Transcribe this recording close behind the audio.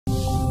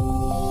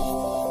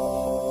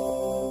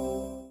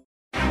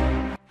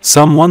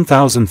Some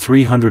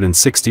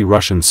 1,360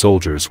 Russian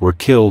soldiers were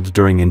killed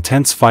during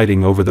intense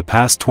fighting over the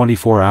past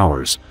 24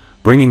 hours,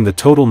 bringing the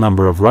total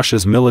number of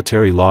Russia's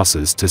military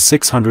losses to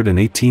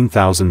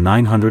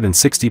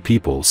 618,960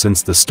 people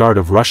since the start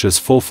of Russia's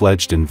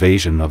full-fledged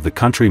invasion of the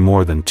country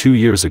more than 2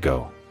 years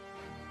ago.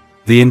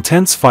 The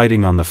intense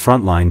fighting on the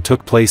front line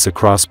took place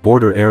across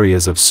border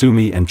areas of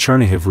Sumy and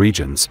Chernihiv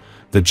regions,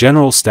 the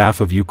General Staff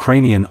of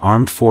Ukrainian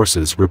Armed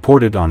Forces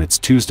reported on its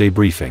Tuesday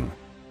briefing.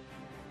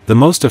 The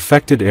most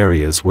affected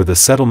areas were the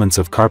settlements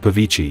of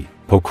Karpovichi,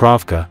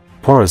 Pokrovka,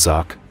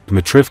 Porozhok,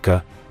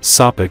 Dmitrivka,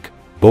 Sopik,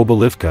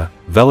 Bobolivka,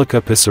 Velika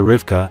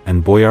Pisarivka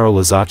and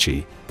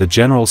Boyarolazachi, the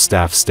General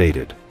Staff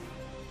stated.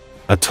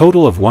 A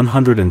total of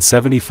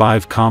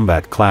 175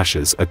 combat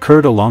clashes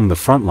occurred along the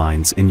front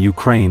lines in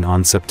Ukraine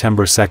on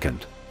September 2.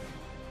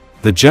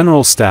 The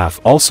General Staff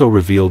also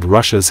revealed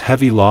Russia's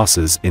heavy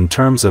losses in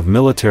terms of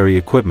military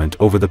equipment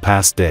over the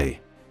past day.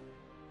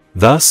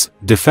 Thus,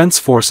 Defense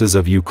Forces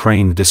of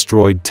Ukraine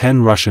destroyed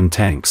 10 Russian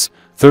tanks,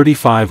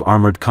 35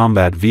 armored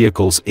combat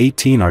vehicles,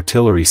 18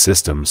 artillery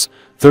systems,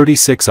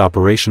 36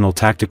 operational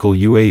tactical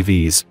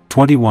UAVs,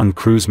 21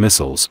 cruise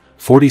missiles,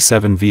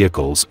 47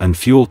 vehicles and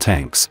fuel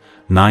tanks,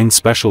 9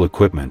 special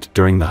equipment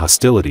during the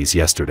hostilities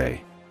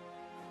yesterday.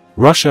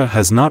 Russia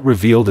has not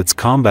revealed its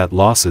combat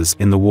losses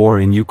in the war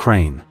in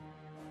Ukraine.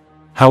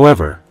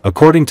 However,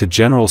 according to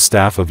General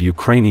Staff of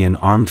Ukrainian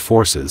Armed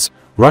Forces,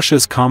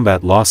 Russia's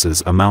combat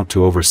losses amount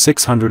to over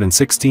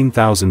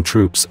 616,000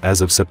 troops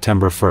as of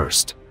September 1.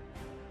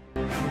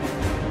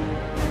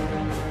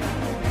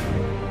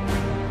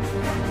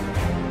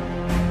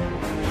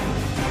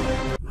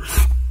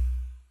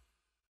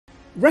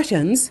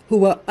 Russians who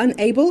were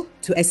unable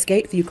to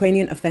escape the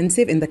Ukrainian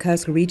offensive in the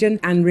Kursk region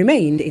and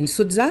remained in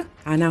Sudzha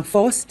are now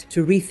forced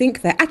to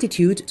rethink their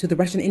attitude to the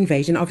Russian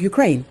invasion of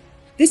Ukraine.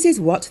 This is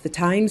what the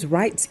Times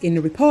writes in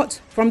a report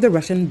from the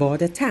Russian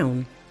border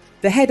town.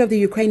 The head of the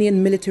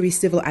Ukrainian Military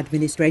Civil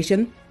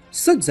Administration,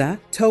 Sudzha,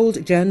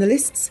 told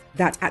journalists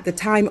that at the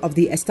time of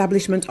the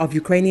establishment of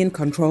Ukrainian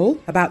control,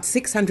 about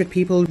 600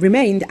 people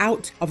remained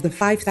out of the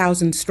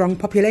 5,000-strong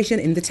population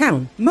in the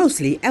town,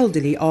 mostly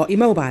elderly or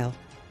immobile.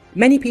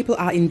 Many people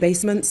are in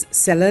basements,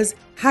 cellars,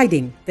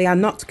 hiding. They are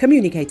not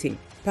communicating.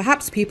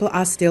 Perhaps people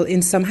are still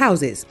in some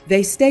houses.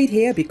 They stayed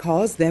here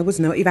because there was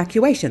no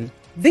evacuation.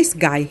 This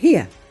guy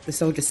here, the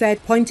soldier said,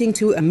 pointing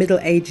to a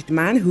middle-aged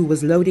man who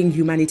was loading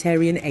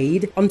humanitarian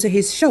aid onto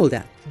his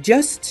shoulder,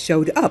 just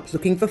showed up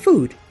looking for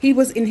food. He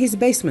was in his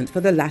basement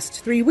for the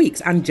last 3 weeks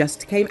and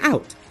just came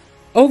out.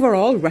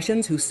 Overall,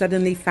 Russians who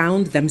suddenly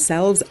found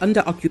themselves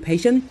under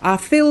occupation are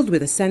filled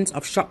with a sense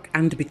of shock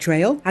and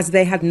betrayal, as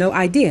they had no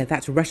idea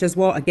that Russia's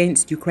war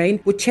against Ukraine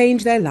would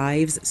change their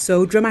lives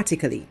so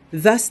dramatically.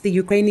 Thus, the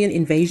Ukrainian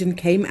invasion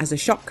came as a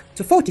shock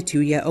to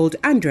 42-year-old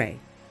Andrei.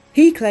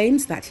 He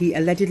claims that he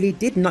allegedly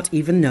did not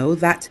even know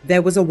that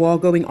there was a war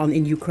going on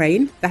in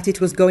Ukraine, that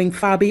it was going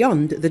far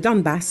beyond the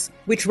Donbass,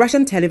 which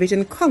Russian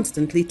television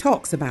constantly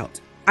talks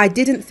about. I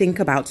didn't think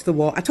about the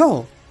war at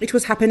all. It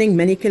was happening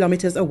many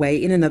kilometers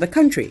away in another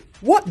country.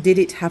 What did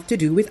it have to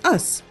do with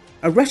us?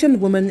 A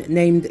Russian woman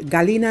named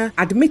Galina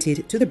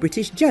admitted to the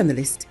British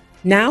journalist.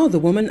 Now the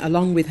woman,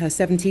 along with her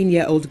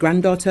 17-year-old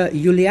granddaughter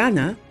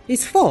Yuliana,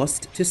 is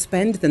forced to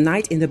spend the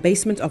night in the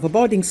basement of a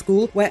boarding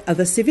school where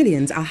other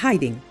civilians are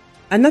hiding.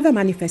 Another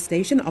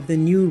manifestation of the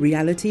new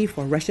reality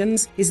for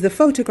Russians is the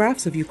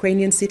photographs of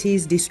Ukrainian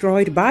cities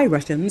destroyed by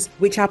Russians,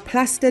 which are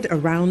plastered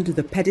around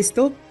the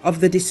pedestal of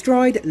the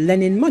destroyed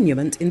Lenin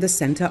monument in the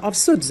center of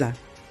Sudzha.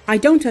 I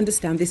don't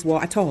understand this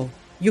war at all.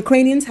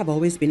 Ukrainians have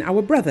always been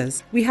our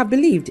brothers. We have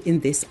believed in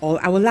this all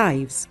our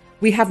lives.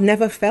 We have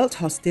never felt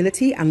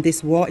hostility, and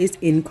this war is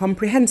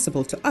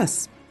incomprehensible to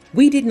us.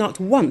 We did not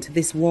want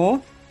this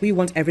war. We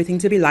want everything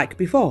to be like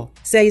before,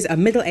 says a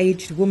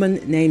middle-aged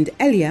woman named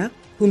Elia,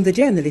 whom the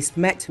journalist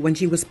met when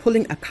she was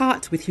pulling a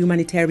cart with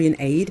humanitarian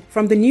aid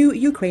from the new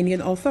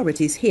Ukrainian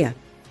authorities here.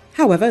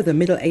 However, the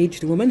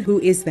middle-aged woman, who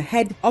is the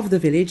head of the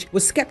village,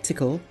 was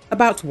skeptical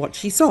about what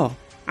she saw.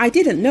 I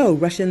didn't know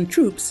Russian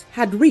troops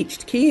had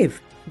reached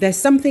Kiev. There's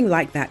something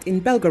like that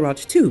in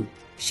Belgorod too,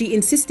 she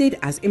insisted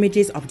as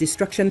images of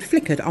destruction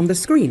flickered on the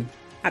screen.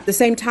 At the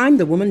same time,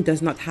 the woman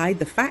does not hide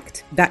the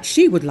fact that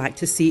she would like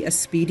to see a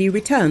speedy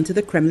return to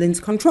the Kremlin's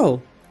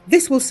control.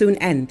 This will soon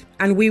end,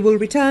 and we will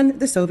return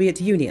the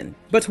Soviet Union.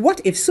 But what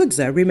if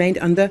Sudzha remained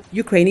under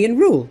Ukrainian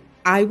rule?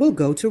 I will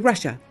go to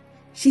Russia,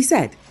 she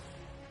said.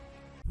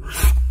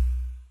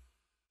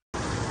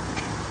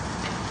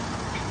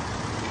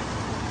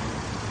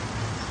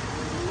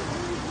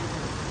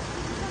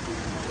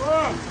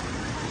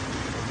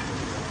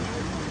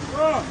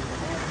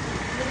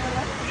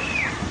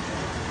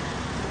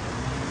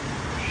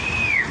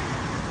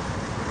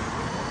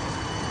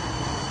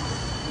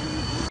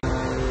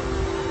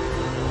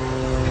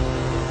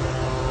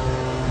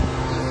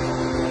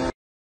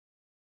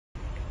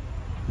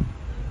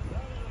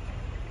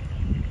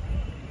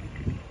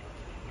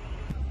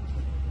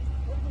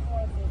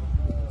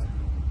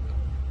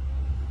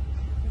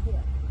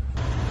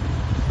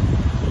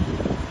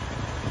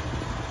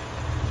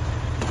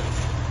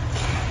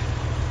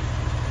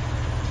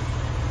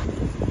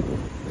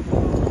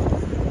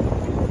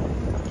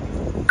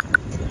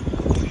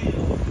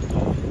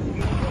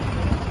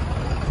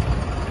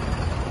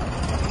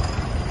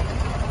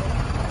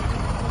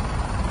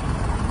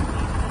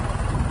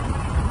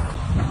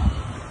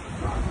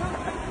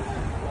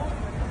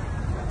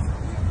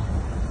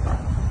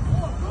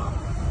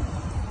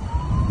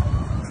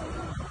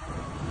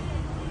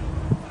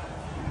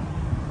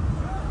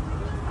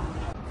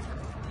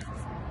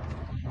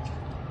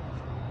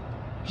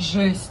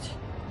 Жесть.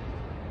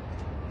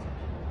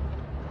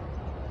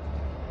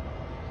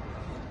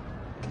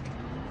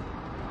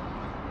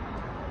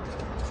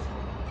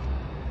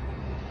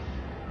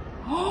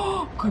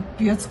 О,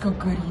 капец, как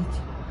горит.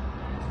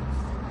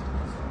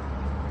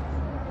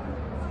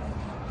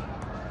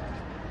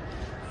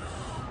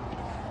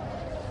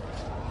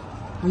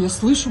 А я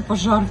слышу,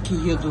 пожарки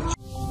едут.